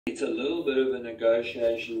It's a little bit of a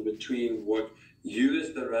negotiation between what you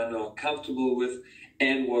as the runner are comfortable with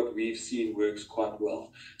and what we've seen works quite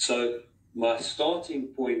well. So my starting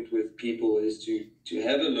point with people is to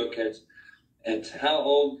have a look at how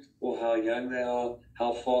old or how young they are,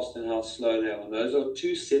 how fast and how slow they are. And those are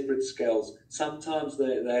two separate scales. Sometimes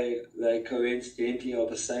they coincidentally are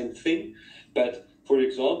the same thing. But for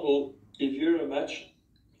example, if you're a much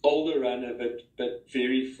older runner but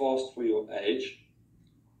very fast for your age,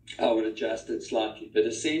 I would adjust it slightly. But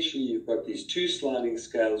essentially, you've got these two sliding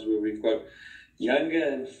scales where we've got younger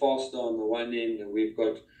and faster on the one end, and we've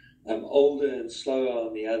got older and slower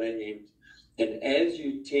on the other end. And as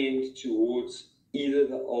you tend towards either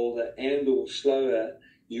the older and or slower,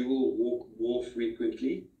 you will walk more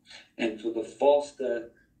frequently. And for the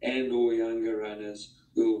faster and or younger runners,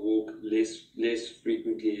 will walk less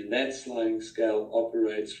frequently. And that sliding scale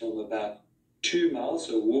operates from about 2 miles,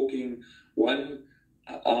 so walking 1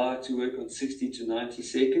 hour to work on 60 to 90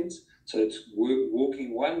 seconds. So it's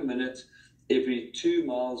walking 1 minute every 2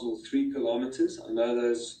 miles or 3 kilometers. I know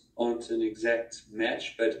those aren't an exact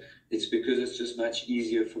match, but it's because it's just much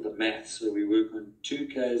easier for the math. So we work on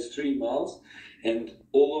 2Ks, 3 miles, and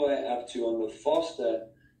all the way up to on the faster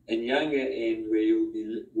and younger end where you'll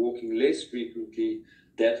be walking less frequently,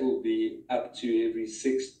 that will be up to every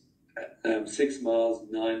 6 miles,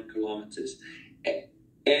 9 kilometers.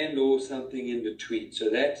 And or something in between.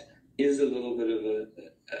 So that is a little bit of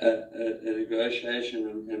a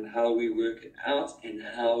negotiation and how we work it out and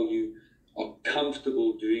how you are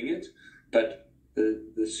comfortable doing it. But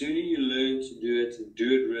the sooner you learn to do it and do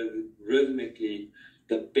it rhythmically,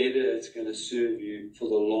 the better it's going to serve you for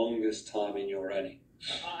the longest time in your running.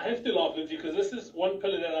 I have to laugh, Lindsay, because this is one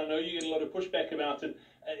pillar that I know you get a lot of pushback about it.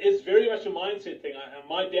 It's very much a mindset thing.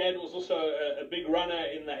 My dad was also a big runner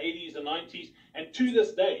in the 80s and 90s, and to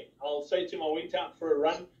this day, I'll say to him, I went out for a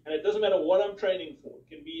run, and it doesn't matter what I'm training for.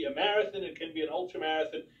 It can be a marathon, it can be an ultra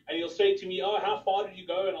marathon, and he'll say to me, oh, how far did you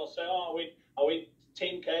go? And I'll say, oh, I went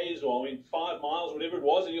 10 Ks or I went 5 miles, whatever it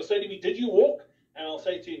was, and he'll say to me, did you walk? And I'll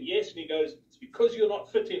say to him, yes, and he goes, it's because you're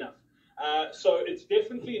not fit enough. So it's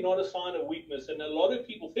definitely not a sign of weakness, and a lot of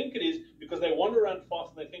people think it is because they want to run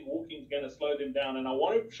fast and they think walking is going to slow them down. And I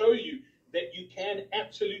want to show you that you can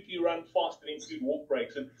absolutely run fast and include walk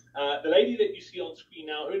breaks. And the lady that you see on screen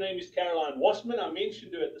now, her name is Caroline Wasserman. I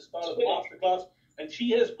mentioned her at the start of the masterclass, and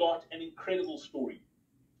she has got an incredible story.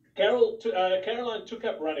 Caroline took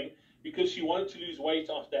up running because she wanted to lose weight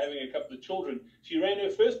after having a couple of children. She ran her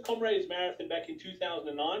first Comrades Marathon back in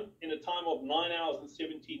 2009 in a time of 9 hours and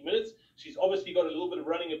 17 minutes. She's obviously got a little bit of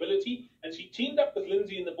running ability, and she teamed up with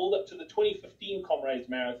Lindsay in the build-up to the 2015 Comrades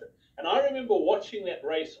Marathon. And I remember watching that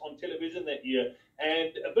race on television that year,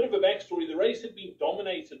 and a bit of a backstory, the race had been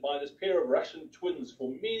dominated by this pair of Russian twins for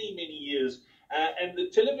many, many years. And the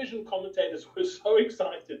television commentators were so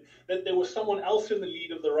excited that there was someone else in the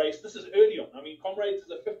lead of the race. This is early on. I mean, Comrades is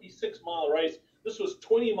a 56-mile race. This was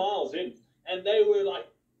 20 miles in, and they were like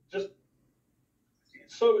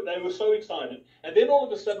they were so excited. And then all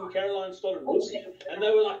of a sudden, Caroline started walking, and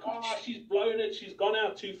they were like, oh, she's blown it. She's gone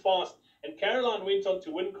out too fast. And Caroline went on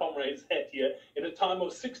to win Comrades that year in a time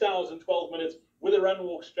of 6 hours and 12 minutes with a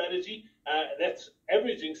run-walk strategy. That's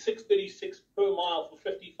averaging 6:36 per mile for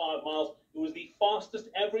 55 miles. It was the fastest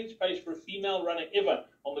average pace for a female runner ever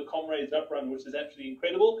on the Comrades Up Run, which is absolutely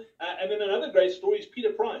incredible. And then another great story is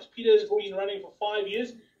Peter Price. Peter has been running for 5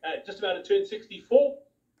 years, just about to turn 64.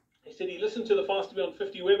 He said he listened to the Faster Beyond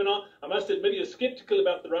 50 webinar. I must admit he was skeptical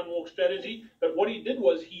about the run-walk strategy, but what he did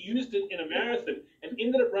was he used it in a marathon and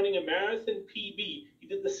ended up running a marathon PB. He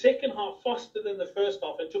did the second half faster than the first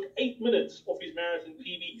half and took 8 minutes off his marathon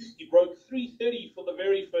PB. He broke 3:30 for the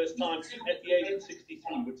very first time at the age of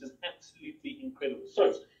 63, which is absolutely incredible.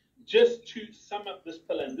 So just to sum up this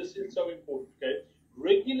pillar, and this is so important, okay?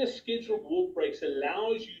 Regular scheduled walk breaks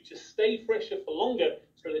allows you to stay fresher for longer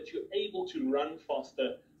so that you're able to run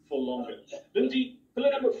faster for longer. Lindsay,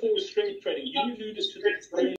 pillar number 4 is strength training. You alluded to this.